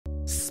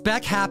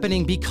spec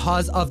happening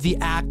because of the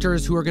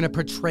actors who are going to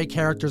portray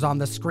characters on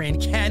the screen.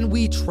 Can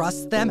we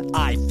trust them?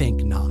 I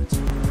think not.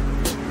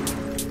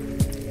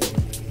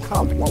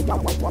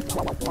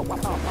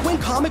 When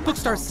comic books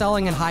start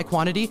selling in high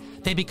quantity,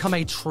 they become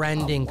a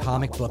trending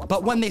comic book.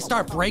 But when they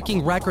start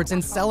breaking records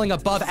and selling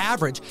above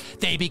average,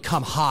 they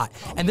become hot.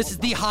 And this is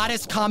the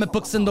hottest comic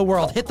books in the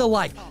world. Hit the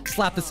like,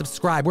 slap the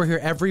subscribe. We're here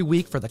every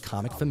week for the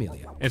Comic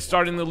Familia. And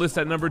starting the list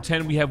at number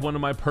 10, we have one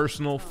of my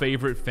personal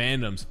favorite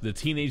fandoms, the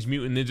Teenage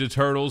Mutant Ninja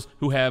Turtles,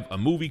 who have a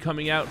movie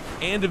coming out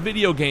and a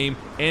video game,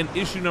 and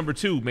issue number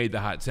 2 made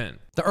the Hot 10.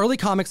 The early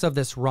comics of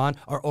this run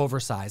are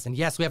oversized, and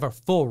yes, we have a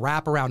full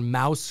wraparound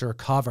Mouser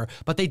cover,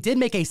 but they did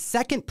make a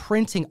second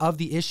printing of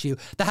the issue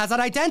that has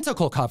an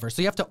identical cover,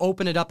 so you have to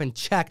open it up and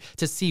check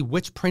to see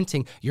which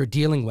printing you're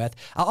dealing with.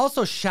 I'll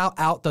also shout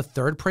out the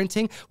third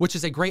printing, which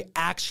is a great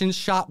action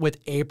shot with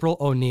April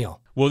O'Neil.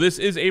 Well, this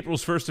is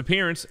April's first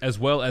appearance, as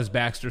well as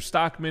Baxter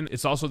Stockman.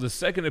 It's also the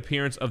second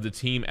appearance of the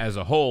team as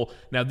a whole.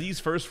 Now, these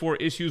first 4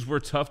 issues were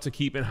tough to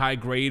keep in high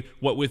grade,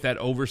 what with that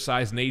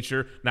oversized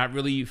nature, not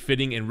really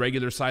fitting in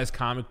regular size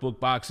comic book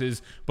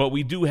boxes, but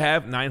we do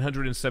have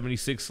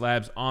 976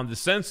 slabs on the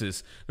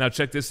census. Now,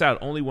 check this out.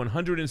 Only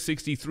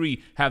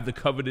 163 have the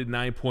coveted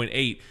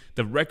 9.8.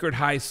 The record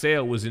high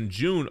sale was in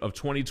June of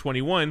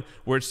 2021,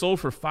 where it sold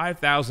for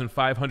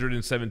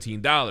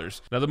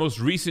 $5,517. Now, the most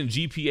recent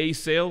GPA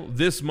sale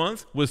this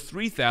month was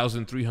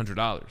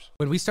 $3,300.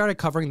 When we started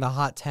covering the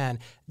Hot 10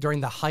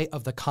 during the height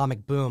of the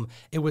comic boom,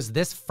 it was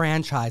this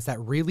franchise that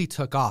really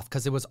took off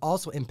because it was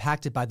also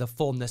impacted by the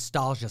full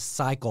nostalgia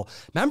cycle.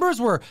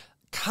 Members were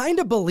kind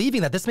of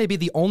believing that this may be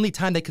the only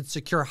time they could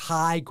secure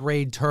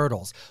high-grade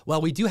turtles.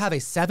 Well, we do have a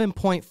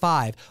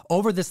 7.5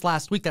 over this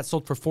last week that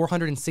sold for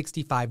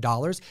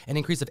 $465, an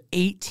increase of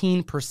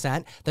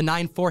 18%. The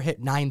 9.4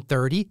 hit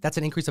 $930. That's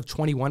an increase of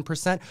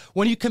 21%.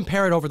 When you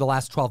compare it over the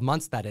last 12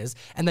 months, that is.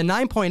 And the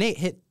 9.8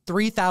 hit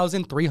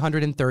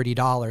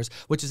 $3,330,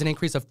 which is an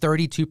increase of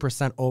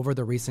 32% over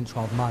the recent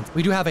 12 months.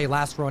 We do have a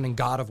Last Ronin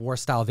God of War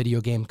style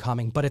video game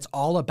coming, but it's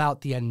all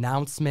about the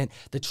announcement,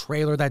 the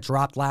trailer that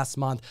dropped last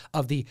month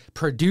of the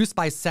produced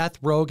by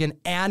Seth Rogen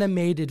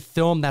animated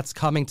film that's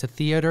coming to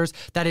theaters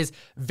that is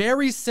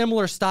very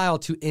similar style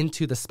to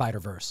Into the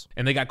Spider-Verse.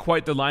 And they got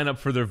quite the lineup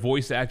for their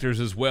voice actors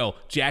as well.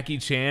 Jackie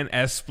Chan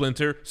as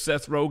Splinter,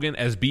 Seth Rogen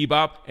as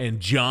Bebop, and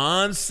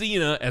John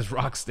Cena as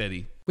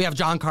Rocksteady. We have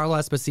Giancarlo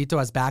Esposito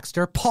as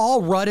Baxter.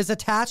 Paul Rudd is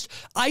attached.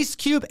 Ice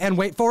Cube, and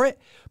wait for it,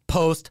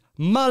 Post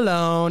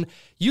Malone.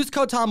 Use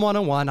code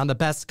TOM101 on the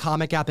best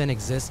comic app in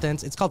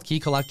existence. It's called Key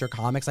Collector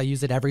Comics. I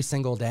use it every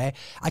single day.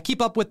 I keep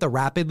up with the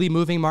rapidly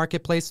moving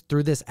marketplace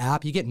through this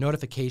app. You get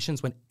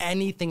notifications when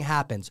anything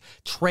happens.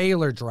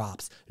 Trailer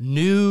drops,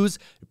 news,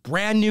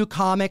 brand new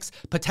comics,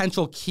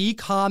 potential key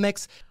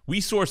comics.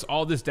 We source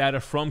all this data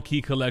from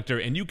Key Collector,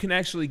 and you can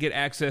actually get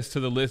access to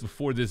the list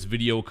before this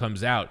video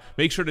comes out.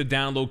 Make sure to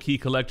download Key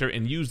Collector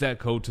and use that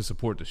code to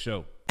support the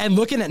show. And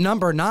looking at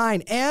number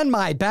 9 and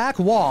my back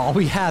wall,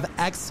 we have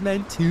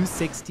X-Men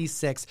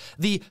 266,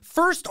 the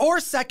first or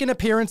second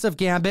appearance of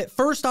Gambit,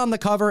 first on the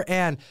cover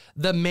and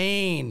the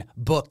main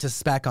book to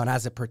spec on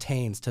as it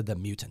pertains to the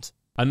mutant.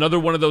 Another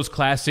one of those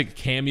classic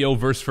cameo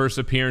versus first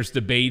appearance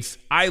debates.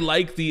 I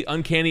like the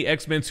Uncanny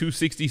X-Men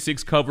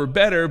 266 cover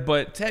better,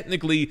 but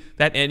technically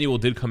that annual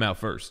did come out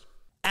first.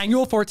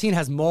 Annual 14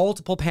 has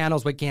multiple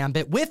panels with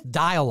Gambit with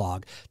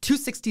dialogue.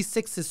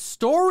 266's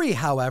story,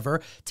 however,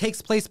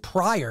 takes place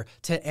prior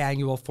to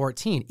Annual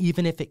 14,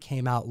 even if it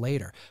came out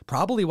later.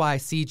 Probably why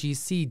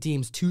CGC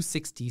deems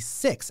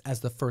 266 as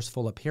the first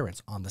full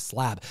appearance on the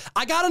slab.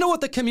 I gotta know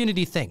what the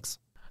community thinks.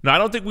 Now, I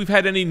don't think we've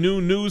had any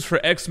new news for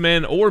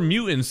X-Men or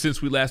Mutants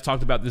since we last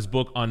talked about this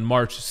book on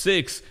March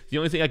 6th. The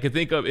only thing I can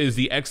think of is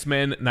the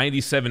X-Men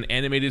 97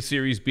 animated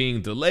series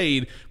being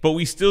delayed, but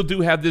we still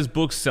do have this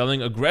book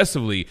selling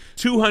aggressively.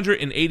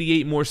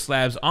 288 more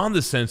slabs on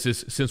the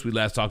census since we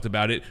last talked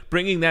about it,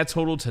 bringing that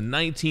total to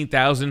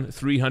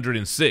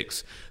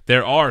 19,306.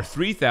 There are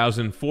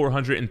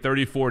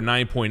 3,434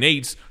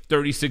 9.8s,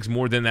 36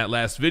 more than that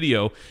last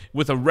video,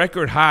 with a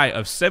record high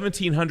of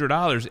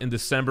 $1,700 in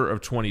December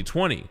of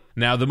 2020.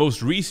 Now, the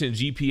most recent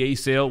GPA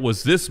sale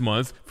was this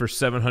month for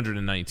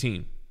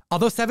 $719.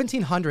 Although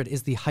 $1,700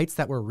 is the heights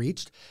that were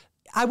reached,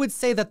 I would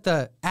say that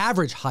the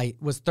average height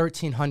was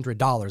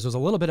 $1,300. It was a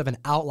little bit of an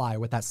outlier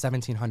with that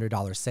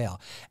 $1,700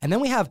 sale. And then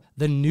we have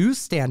the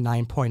newsstand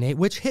 9.8,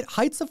 which hit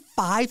heights of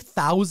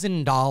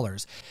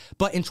 $5,000.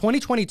 But in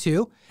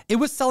 2022, it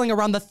was selling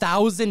around the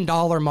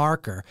 $1,000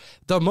 marker.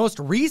 The most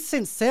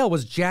recent sale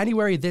was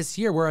January this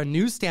year, where a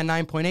newsstand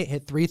 9.8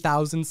 hit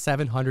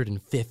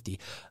 $3,750.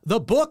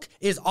 The book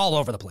is all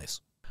over the place.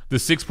 The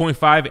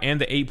 6.5 and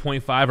the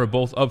 8.5 are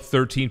both up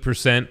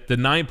 13%. The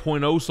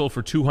 9.0 sold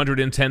for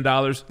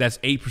 $210. That's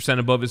 8%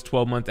 above its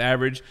 12-month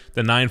average.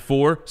 The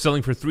 9.4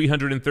 selling for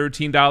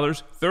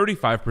 $313,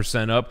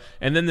 35% up.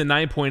 And then the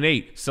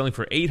 9.8 selling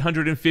for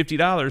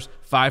 $850,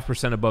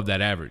 5% above that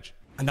average.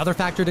 Another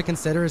factor to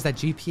consider is that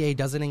GPA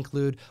doesn't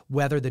include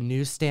whether the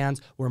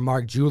newsstands were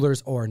marked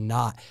jewelers or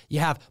not. You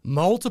have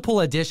multiple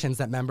editions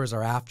that members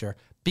are after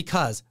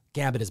because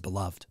Gambit is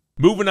beloved.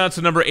 Moving on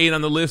to number 8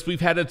 on the list,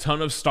 we've had a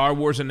ton of Star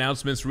Wars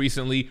announcements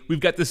recently. We've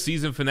got the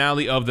season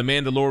finale of The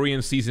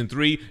Mandalorian Season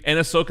 3, and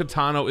Ahsoka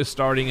Tano is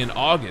starting in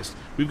August.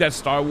 We've got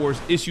Star Wars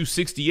Issue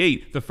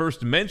 68, the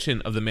first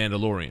mention of the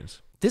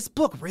Mandalorians. This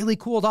book really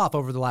cooled off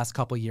over the last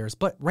couple years,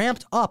 but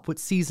ramped up with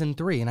Season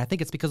 3, and I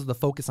think it's because of the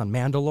focus on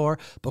Mandalore,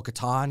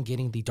 Bo-Katan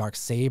getting the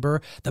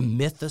Darksaber, the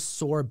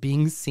Mythosaur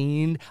being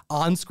seen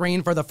on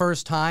screen for the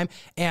first time,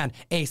 and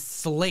a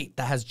slate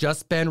that has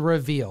just been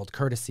revealed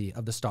courtesy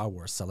of the Star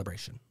Wars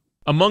Celebration.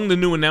 Among the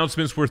new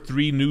announcements were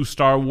 3 new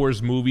Star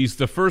Wars movies.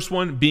 The first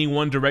one being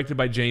one directed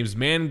by James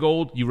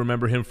Mangold. You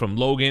remember him from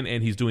Logan,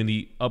 and he's doing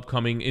the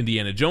upcoming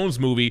Indiana Jones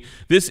movie.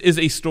 This is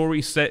a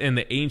story set in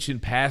the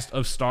ancient past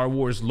of Star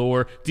Wars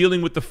lore,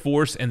 dealing with the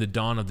Force and the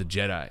dawn of the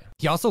Jedi.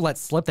 He also let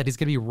slip that he's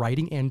going to be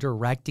writing and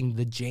directing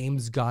the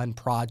James Gunn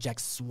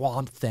project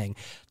Swamp Thing.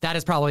 That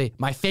is probably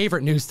my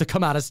favorite news to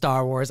come out of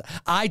Star Wars.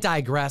 I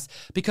digress,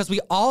 because we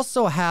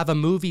also have a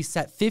movie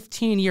set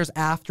 15 years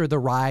after the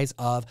rise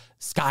of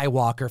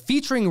Skywalker,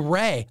 featuring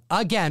Rey,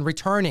 again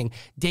returning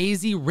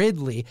Daisy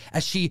Ridley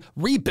as she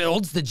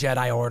rebuilds the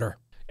Jedi Order.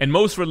 And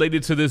most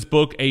related to this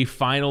book, a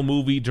final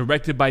movie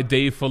directed by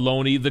Dave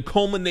Filoni, the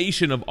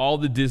culmination of all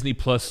the Disney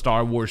Plus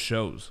Star Wars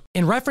shows.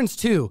 In reference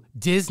to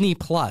Disney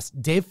Plus,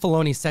 Dave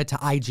Filoni said to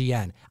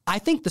IGN, "I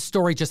think the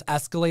story just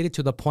escalated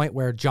to the point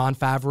where Jon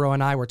Favreau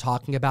and I were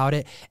talking about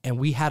it, and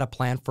we had a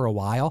plan for a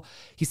while."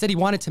 He said he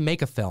wanted to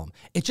make a film.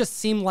 It just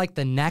seemed like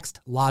the next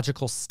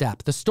logical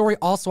step. The story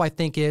also, I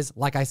think, is,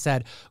 like I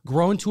said,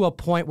 grown to a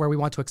point where we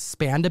want to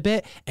expand a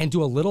bit and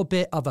do a little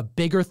bit of a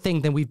bigger thing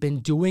than we've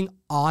been doing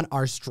on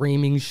our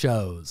streaming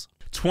shows.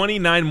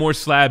 29 more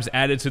slabs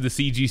added to the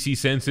CGC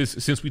census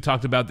since we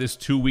talked about this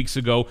 2 weeks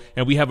ago,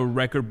 and we have a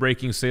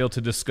record-breaking sale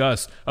to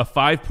discuss. A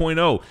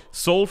 5.0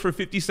 sold for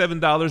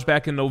 $57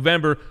 back in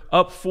November,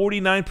 up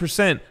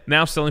 49%,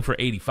 now selling for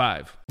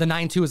 $85. The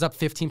 9.2 is up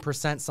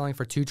 15%, selling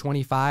for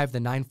 $225. The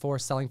 9.4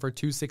 selling for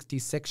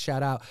 $266.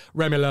 Shout out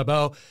Remy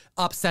LeBeau,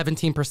 up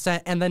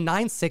 17%. And the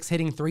 9.6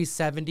 hitting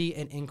 $370,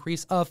 an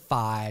increase of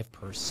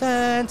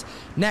 5%.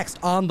 Next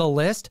on the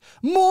list,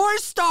 more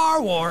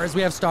Star Wars.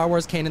 We have Star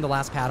Wars Kanan the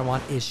Last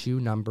Padawan, issue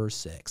number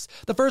 6.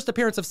 The first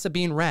appearance of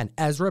Sabine Wren,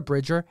 Ezra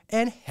Bridger,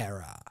 and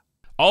Hera.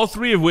 All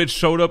 3 of which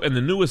showed up in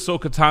the new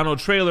Ahsoka Tano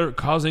trailer,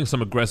 causing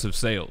some aggressive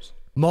sales.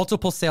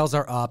 Multiple sales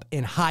are up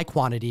in high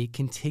quantity,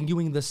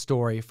 continuing the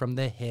story from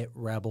the hit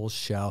Rebels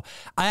show.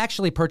 I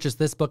actually purchased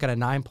this book at a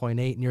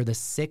 9.8 near the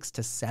 $600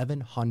 to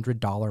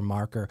 $700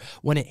 marker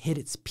when it hit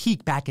its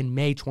peak back in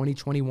May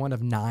 2021 of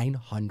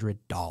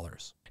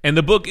 $900. And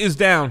the book is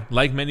down,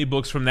 like many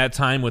books from that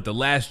time, with the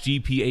last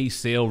GPA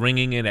sale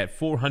ringing in at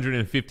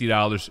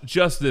 $450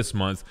 just this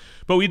month.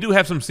 But we do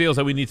have some sales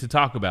that we need to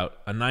talk about.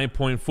 A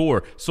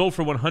 9.4 sold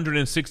for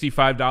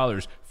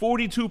 $165,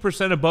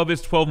 42% above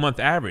its 12-month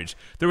average.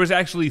 There was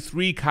actually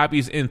 3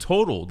 copies in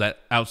total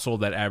that outsold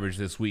that average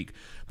this week.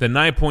 The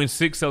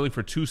 9.6 selling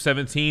for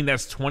 $217,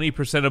 that's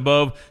 20%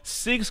 above.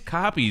 6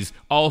 copies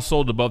all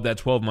sold above that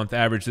 12-month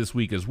average this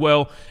week as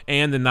well.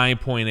 And the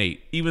 9.8,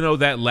 even though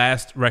that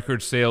last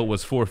record sale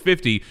was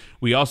 $450,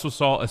 we also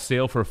saw a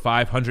sale for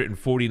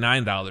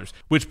 $549,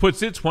 which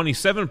puts it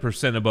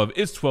 27% above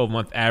its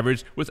 12-month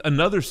average, with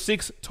another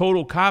 6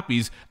 total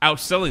copies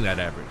outselling that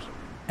average.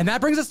 And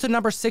that brings us to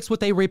number 6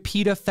 with a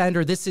repeat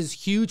offender. This is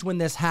huge when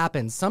this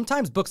happens.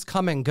 Sometimes books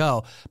come and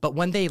go, but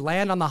when they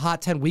land on the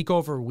Hot 10 week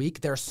over week,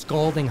 they're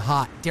scalding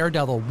hot.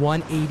 Daredevil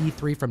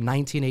 183 from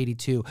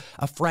 1982.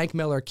 A Frank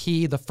Miller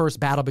key, the first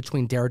battle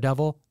between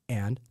Daredevil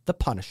and the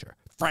Punisher.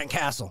 Frank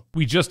Castle.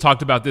 We just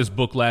talked about this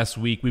book last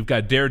week. We've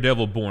got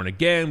Daredevil Born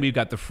Again. We've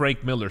got the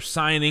Frank Miller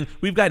signing.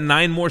 We've got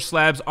 9 more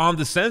slabs on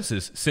the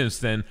census since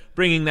then,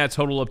 bringing that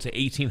total up to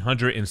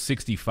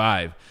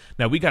 1,865.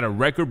 Now, we got a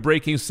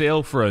record-breaking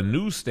sale for a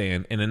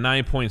newsstand in a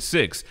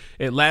 9.6.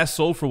 It last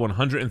sold for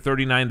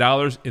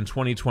 $139 in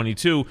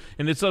 2022,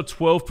 and it's up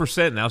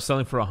 12%, now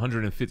selling for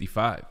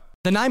 $155.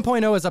 The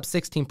 9.0 is up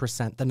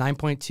 16%. The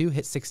 9.2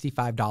 hit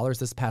 $65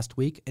 this past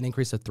week, an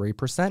increase of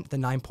 3%. The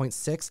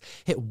 9.6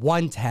 hit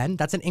 $110.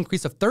 That's an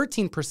increase of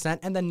 13%.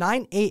 And the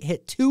 9.8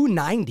 hit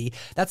 $290.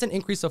 That's an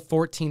increase of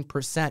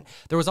 14%.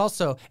 There was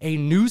also a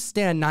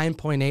newsstand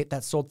 9.8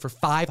 that sold for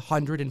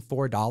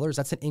 $504.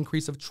 That's an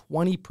increase of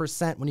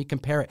 20% when you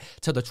compare it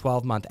to the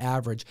 12-month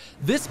average.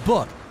 This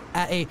book,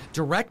 at a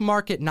direct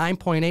market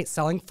 9.8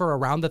 selling for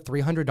around the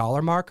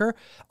 $300 marker,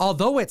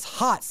 although it's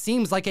hot,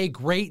 seems like a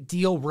great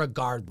deal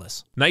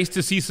regardless. Nice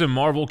to see some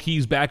Marvel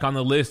keys back on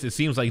the list. It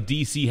seems like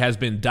DC has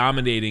been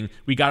dominating.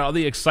 We got all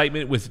the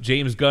excitement with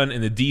James Gunn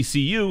and the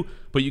DCU,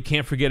 but you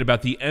can't forget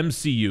about the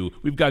MCU.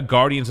 We've got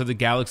Guardians of the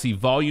Galaxy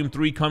Volume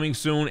 3 coming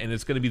soon, and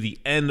it's going to be the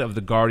end of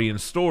the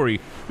Guardians story.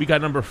 We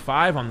got number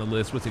 5 on the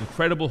list with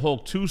Incredible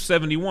Hulk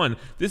 271.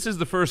 This is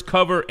the first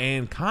cover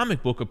and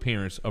comic book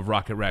appearance of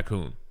Rocket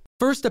Raccoon.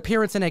 First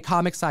appearance in a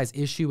comic-size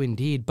issue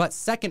indeed, but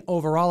second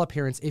overall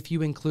appearance if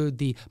you include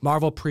the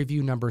Marvel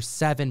Preview number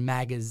 7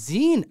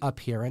 magazine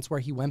appearance where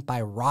he went by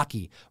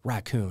Rocky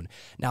Raccoon.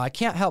 Now, I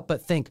can't help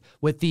but think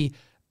with the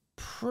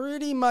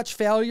pretty much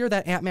failure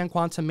that Ant-Man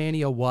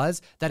Quantumania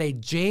was, that a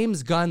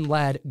James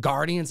Gunn-led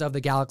Guardians of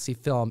the Galaxy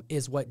film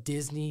is what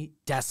Disney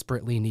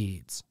desperately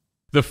needs.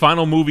 The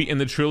final movie in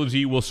the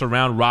trilogy will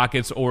surround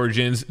Rocket's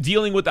origins,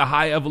 dealing with the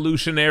High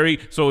Evolutionary,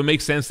 so it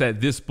makes sense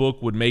that this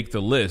book would make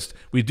the list.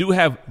 We do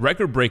have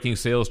record-breaking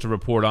sales to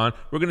report on.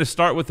 We're going to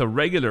start with a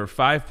regular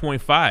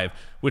 5.5,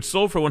 which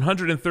sold for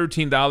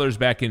 $113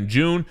 back in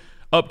June,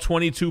 up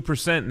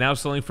 22%, now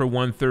selling for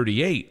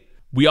 $138.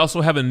 We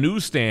also have a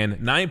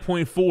newsstand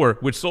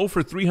 9.4, which sold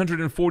for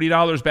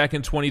 $340 back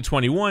in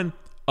 2021,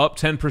 up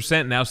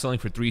 10%, now selling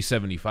for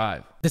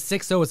 $375. The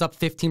 6.0 is up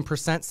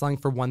 15%, selling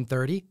for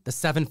 $130. The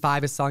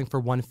 7.5 is selling for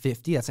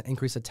 $150. That's an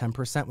increase of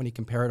 10% when you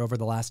compare it over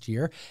the last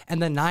year.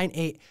 And the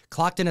 9.8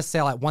 clocked in a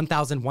sale at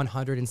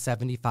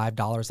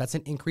 $1,175. That's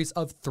an increase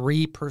of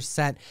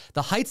 3%.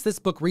 The heights this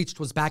book reached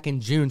was back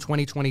in June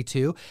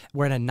 2022,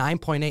 where a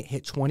 9.8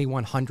 hit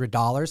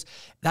 $2,100.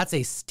 That's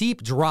a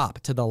steep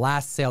drop to the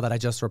last sale that I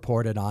just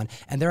reported on.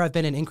 And there have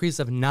been an increase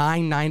of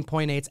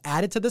 9.8s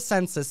added to the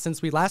census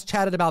since we last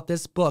chatted about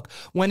this book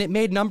when it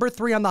made number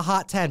 3 on the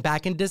Hot 10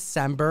 back in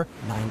December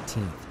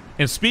 19th.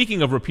 And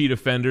speaking of repeat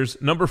offenders,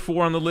 number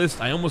 4 on the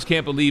list, I almost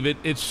can't believe it,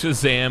 it's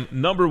Shazam,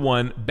 number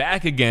 1,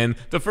 back again,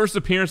 the first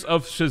appearance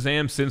of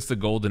Shazam since the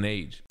Golden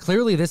Age.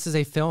 Clearly, this is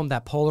a film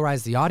that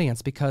polarized the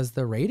audience because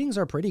the ratings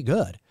are pretty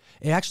good.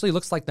 It actually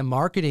looks like the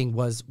marketing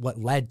was what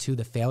led to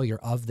the failure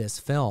of this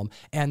film,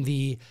 and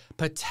the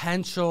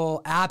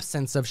potential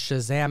absence of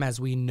Shazam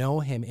as we know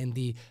him in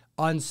the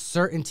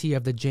uncertainty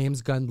of the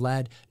James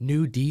Gunn-led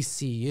new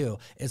DCU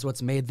is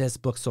what's made this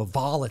book so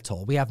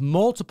volatile. We have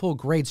multiple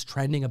grades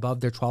trending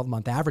above their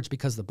 12-month average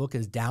because the book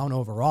is down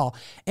overall,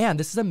 and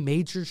this is a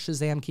major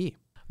Shazam key.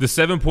 The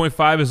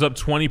 7.5 is up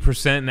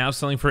 20%, now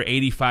selling for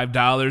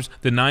 $85.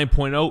 The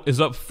 9.0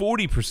 is up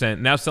 40%,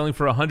 now selling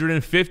for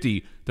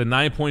 $150. The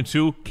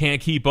 9.2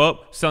 can't keep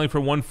up, selling for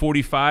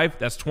 $145.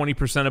 That's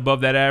 20% above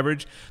that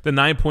average. The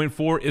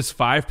 9.4 is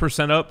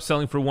 5% up,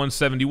 selling for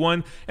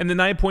 $171. And the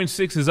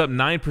 9.6 is up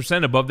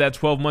 9% above that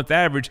 12-month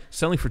average,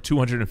 selling for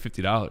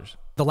 $250.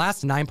 The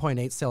last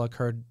 9.8 sale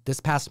occurred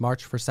this past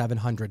March for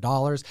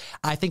 $700.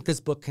 I think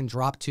this book can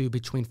drop to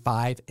between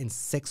 $500 and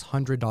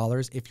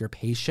 $600 if you're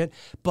patient,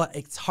 but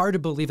it's hard to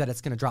believe that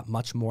it's going to drop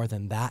much more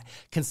than that,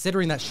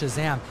 considering that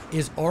Shazam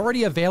is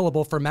already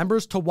available for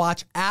members to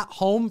watch at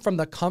home from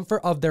the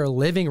comfort of their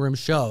living room.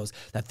 Shows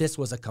that this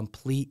was a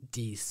complete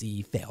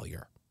DC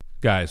failure.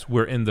 Guys,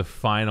 we're in the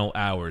final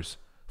hours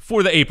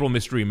for the April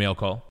mystery mail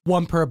call.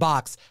 1 per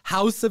box.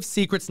 House of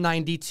Secrets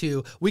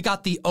 92. We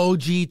got the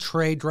OG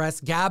trade dress,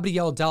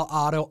 Gabrielle Del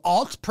Otto,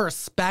 alt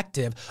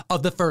perspective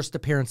of the first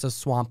appearance of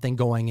Swamp Thing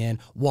going in.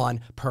 1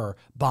 per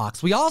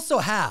box. We also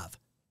have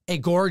a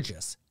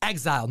gorgeous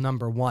Exile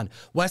number 1.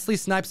 Wesley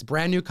Snipes'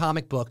 brand new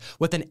comic book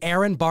with an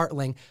Aaron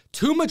Bartling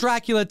Tomb of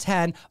Dracula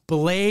 10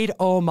 Blade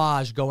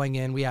homage going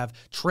in. We have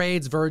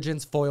trades,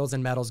 virgins, foils,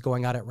 and metals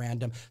going out at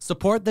random.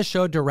 Support the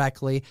show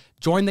directly.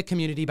 Join the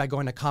community by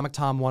going to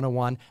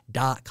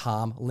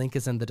comictom101.com. Link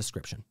is in the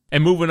description.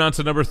 And moving on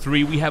to number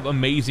 3, we have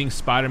Amazing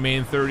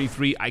Spider-Man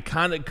 33.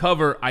 Iconic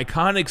cover,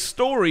 iconic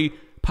story.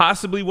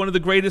 Possibly one of the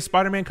greatest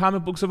Spider-Man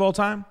comic books of all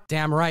time?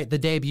 Damn right. The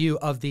debut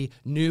of the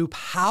new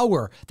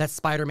power that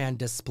Spider-Man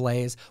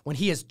displays when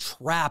he is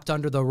trapped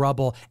under the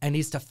rubble and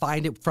needs to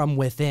find it from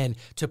within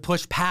to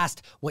push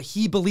past what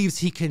he believes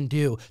he can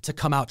do to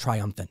come out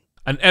triumphant.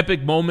 An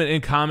epic moment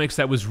in comics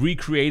that was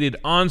recreated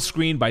on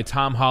screen by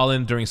Tom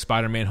Holland during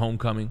Spider-Man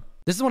Homecoming.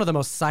 This is one of the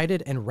most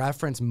cited and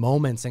referenced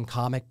moments in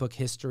comic book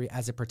history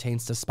as it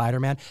pertains to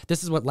Spider-Man.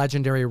 This is what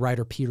legendary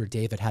writer Peter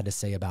David had to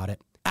say about it.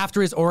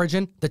 After his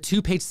origin, the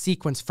 2-page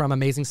sequence from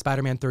Amazing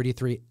Spider-Man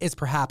 33 is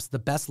perhaps the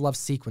best-loved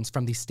sequence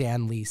from the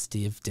Stan Lee,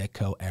 Steve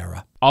Ditko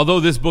era. Although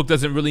this book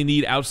doesn't really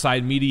need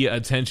outside media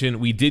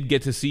attention, we did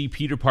get to see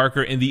Peter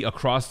Parker in the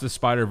Across the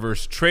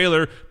Spider-Verse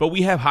trailer, but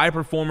we have high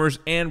performers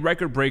and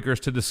record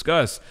breakers to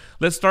discuss.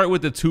 Let's start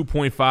with the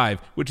 2.5,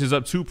 which is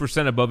up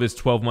 2% above its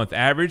 12-month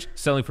average,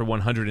 selling for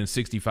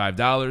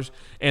 $165,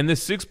 and the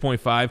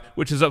 6.5,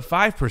 which is up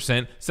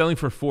 5%, selling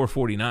for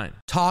 $449.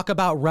 Talk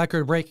about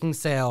record-breaking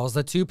sales.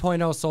 The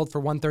 2.0 sold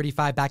for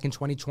 $135 back in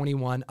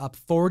 2021, up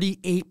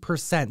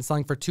 48%,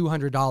 selling for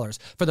 $200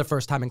 for the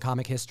first time in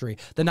comic history.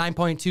 The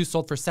 9.2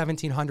 sold for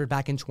 $1,700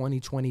 back in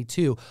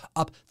 2022,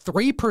 up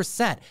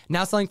 3%,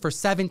 now selling for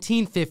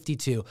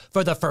 $1,752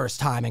 for the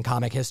first time in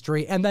comic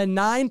history. And the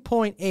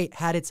 9.8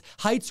 had its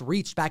heights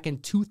reached back in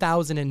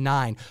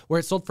 2009, where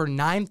it sold for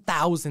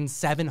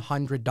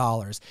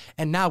 $9,700.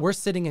 And now we're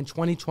sitting in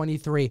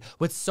 2023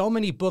 with so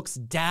many books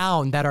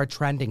down that are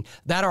trending,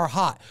 that are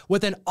hot,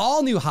 with an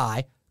all-new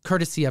high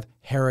courtesy of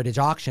Heritage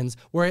Auctions,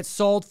 where it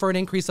sold for an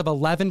increase of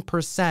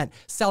 11%,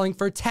 selling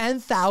for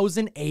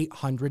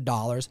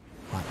 $10,800.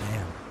 Hot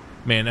damn.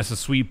 Man, that's a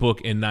sweet book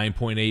in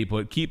 9.8,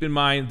 but keep in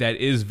mind that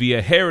is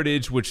via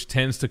Heritage, which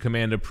tends to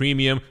command a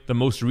premium. The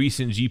most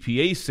recent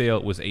GPA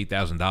sale was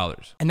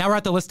 $8,000. And now we're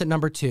at the list at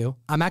number 2.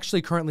 I'm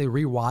actually currently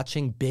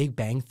rewatching Big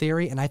Bang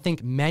Theory, and I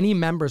think many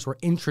members were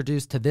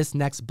introduced to this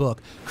next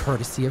book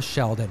courtesy of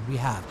Sheldon. We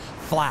have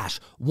Flash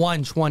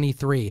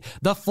 123,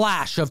 The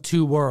Flash of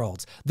Two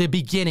Worlds, the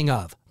beginning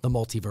of the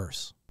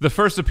multiverse. The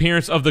first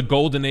appearance of the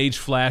Golden Age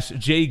Flash,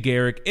 Jay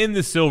Garrick, in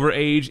the Silver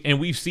Age, and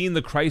we've seen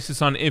the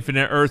Crisis on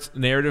Infinite Earths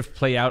narrative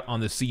play out on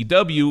the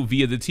CW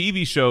via the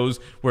TV shows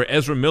where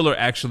Ezra Miller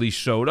actually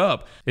showed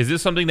up. Is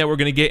this something that we're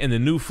going to get in the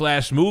new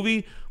Flash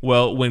movie?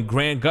 Well, when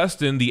Grant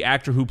Gustin, the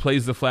actor who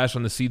plays the Flash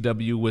on the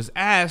CW, was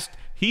asked,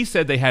 he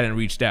said they hadn't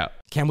reached out.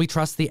 Can we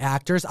trust the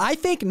actors? I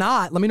think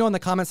not. Let me know in the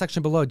comment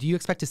section below. Do you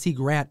expect to see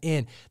Grant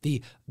in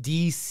the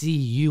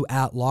DCU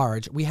at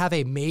large? We have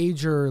a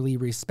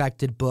majorly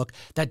respected book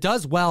that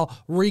does well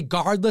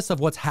regardless of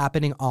what's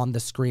happening on the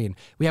screen.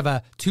 We have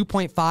a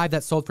 2.5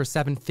 that sold for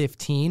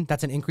 $715.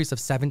 That's an increase of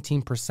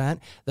 17%.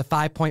 The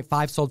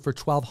 5.5 sold for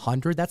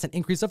 $1,200. That's an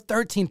increase of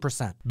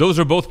 13%. Those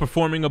are both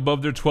performing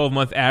above their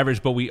 12-month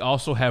average, but we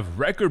also have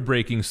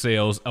record-breaking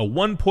sales, a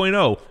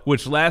 1.0,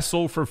 which last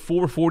sold for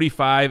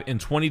 $445 in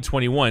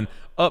 2021.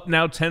 Up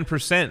now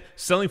 10%,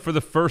 selling for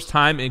the first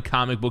time in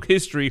comic book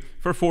history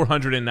for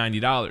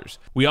 $490.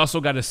 We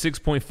also got a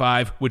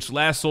 6.5, which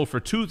last sold for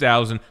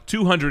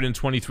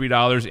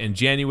 $2,223 in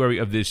January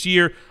of this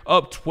year,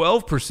 up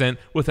 12%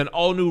 with an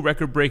all-new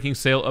record-breaking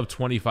sale of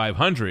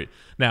 $2,500.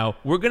 Now,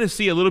 we're going to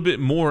see a little bit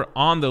more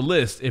on the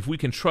list if we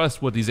can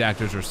trust what these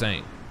actors are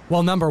saying.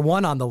 Well, number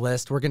 1 on the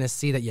list, we're going to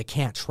see that you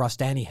can't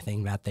trust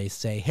anything that they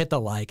say. Hit the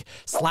like,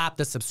 slap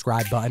the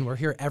subscribe button. We're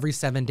here every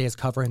 7 days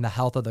covering the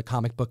health of the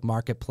comic book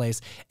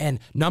marketplace. And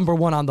number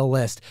 1 on the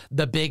list,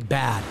 the big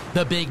bad,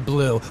 the big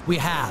blue. We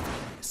have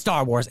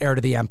Star Wars Heir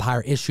to the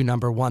Empire, issue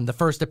number 1, the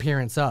first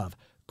appearance of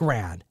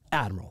Grand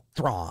Admiral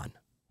Thrawn.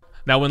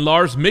 Now, when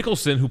Lars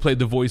Mikkelsen, who played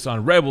the voice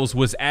on Rebels,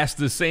 was asked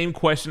the same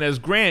question as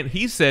Grant,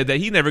 he said that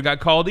he never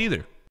got called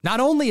either. Not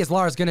only is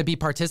Lars going to be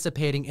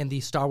participating in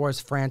the Star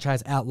Wars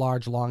franchise at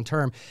large long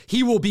term,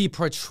 he will be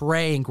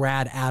portraying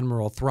Grand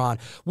Admiral Thrawn,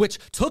 which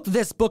took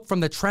this book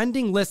from the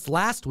trending list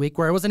last week,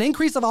 where it was an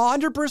increase of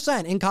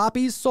 100% in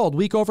copies sold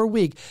week over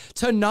week,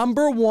 to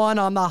number 1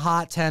 on the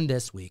Hot 10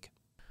 this week.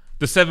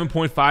 The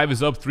 7.5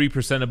 is up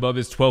 3% above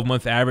its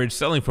 12-month average,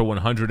 selling for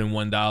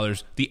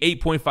 $101. The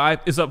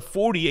 8.5 is up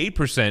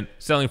 48%,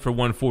 selling for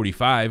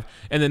 $145.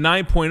 And the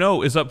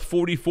 9.0 is up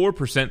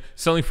 44%,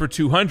 selling for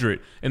 $200.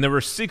 And there were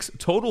 6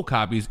 total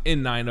copies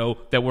in 9.0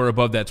 that were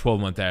above that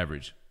 12-month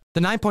average. The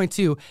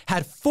 9.2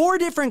 had 4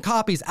 different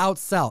copies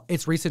outsell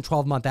its recent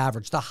 12-month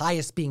average, the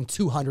highest being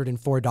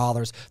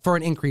 $204 for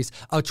an increase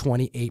of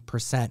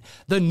 28%.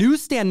 The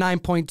newsstand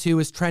 9.2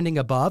 is trending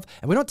above,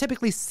 and we don't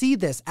typically see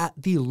this at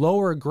the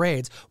lower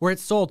grades, where it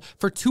sold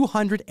for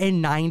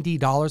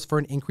 $290 for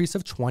an increase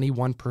of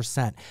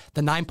 21%.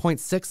 The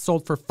 9.6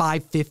 sold for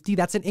 $550.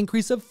 That's an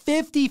increase of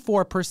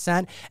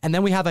 54%. And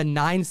then we have a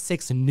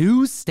 9.6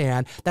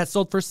 newsstand that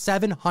sold for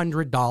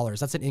 $700.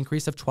 That's an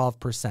increase of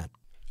 12%.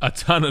 A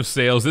ton of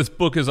sales. This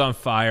book is on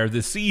fire.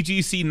 The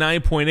CGC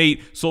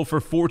 9.8 sold for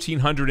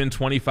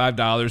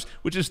 $1,425,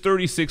 which is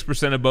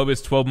 36% above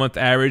its 12-month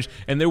average,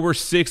 and there were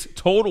 6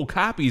 total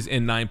copies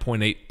in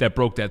 9.8 that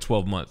broke that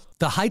 12-month.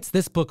 The heights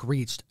this book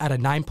reached at a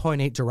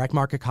 9.8 direct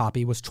market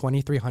copy was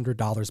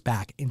 $2,300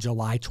 back in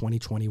July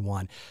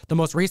 2021. The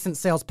most recent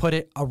sales put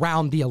it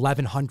around the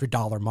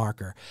 $1,100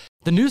 marker.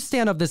 The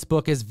newsstand of this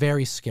book is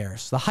very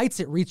scarce. The heights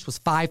it reached was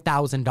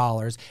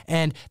 $5,000,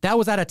 and that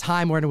was at a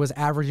time when it was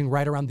averaging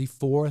right around the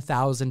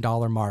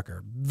 $4,000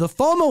 marker. The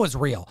FOMO is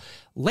real.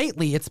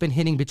 Lately, it's been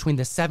hitting between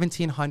the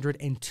 $1,700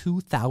 and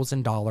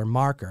 $2,000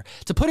 marker.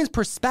 To put in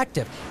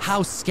perspective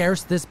how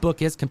scarce this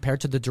book is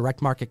compared to the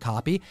direct market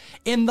copy,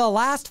 in the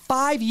last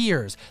 5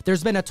 years,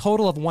 there's been a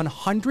total of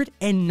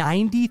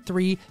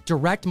 193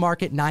 direct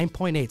market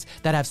 9.8s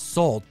that have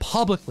sold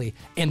publicly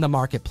in the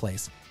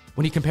marketplace.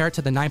 When you compare it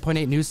to the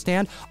 9.8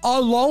 newsstand, a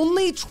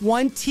lonely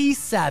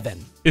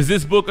 27. Is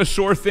this book a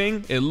sure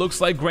thing? It looks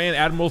like Grand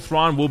Admiral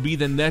Thrawn will be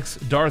the next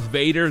Darth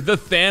Vader, the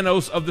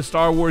Thanos of the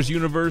Star Wars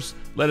universe.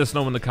 Let us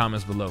know in the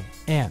comments below.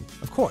 And,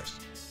 of course,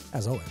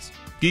 as always,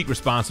 geek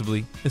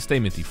responsibly and stay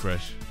minty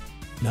fresh.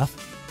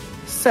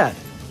 Enough said.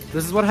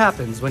 This is what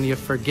happens when you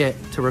forget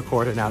to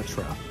record an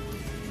outro.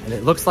 And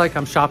it looks like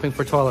I'm shopping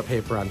for toilet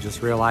paper, I'm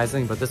just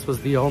realizing, but this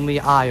was the only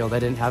aisle that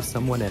didn't have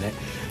someone in it.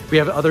 We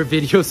have other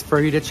videos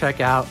for you to check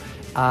out.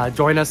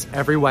 Join us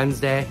every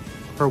Wednesday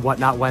for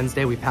Whatnot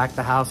Wednesday. We pack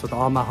the house with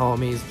all my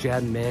homies,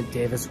 Jen Mint,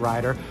 Davis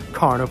Ryder,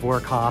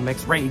 Carnivore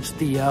Comics, Rage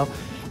Theo.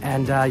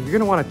 And you're going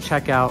to want to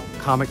check out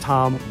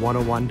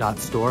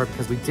ComicTom101.store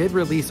because we did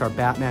release our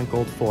Batman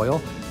Gold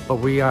Foil, but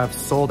we have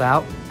sold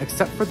out,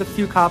 except for the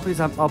few copies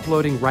I'm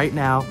uploading right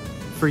now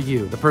for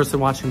you, the person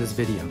watching this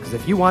video. Because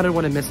if you wanted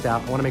one and missed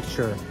out, I want to make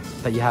sure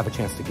that you have a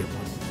chance to get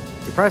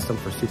one. We priced them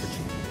for super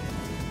cheap.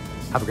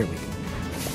 Have a great week.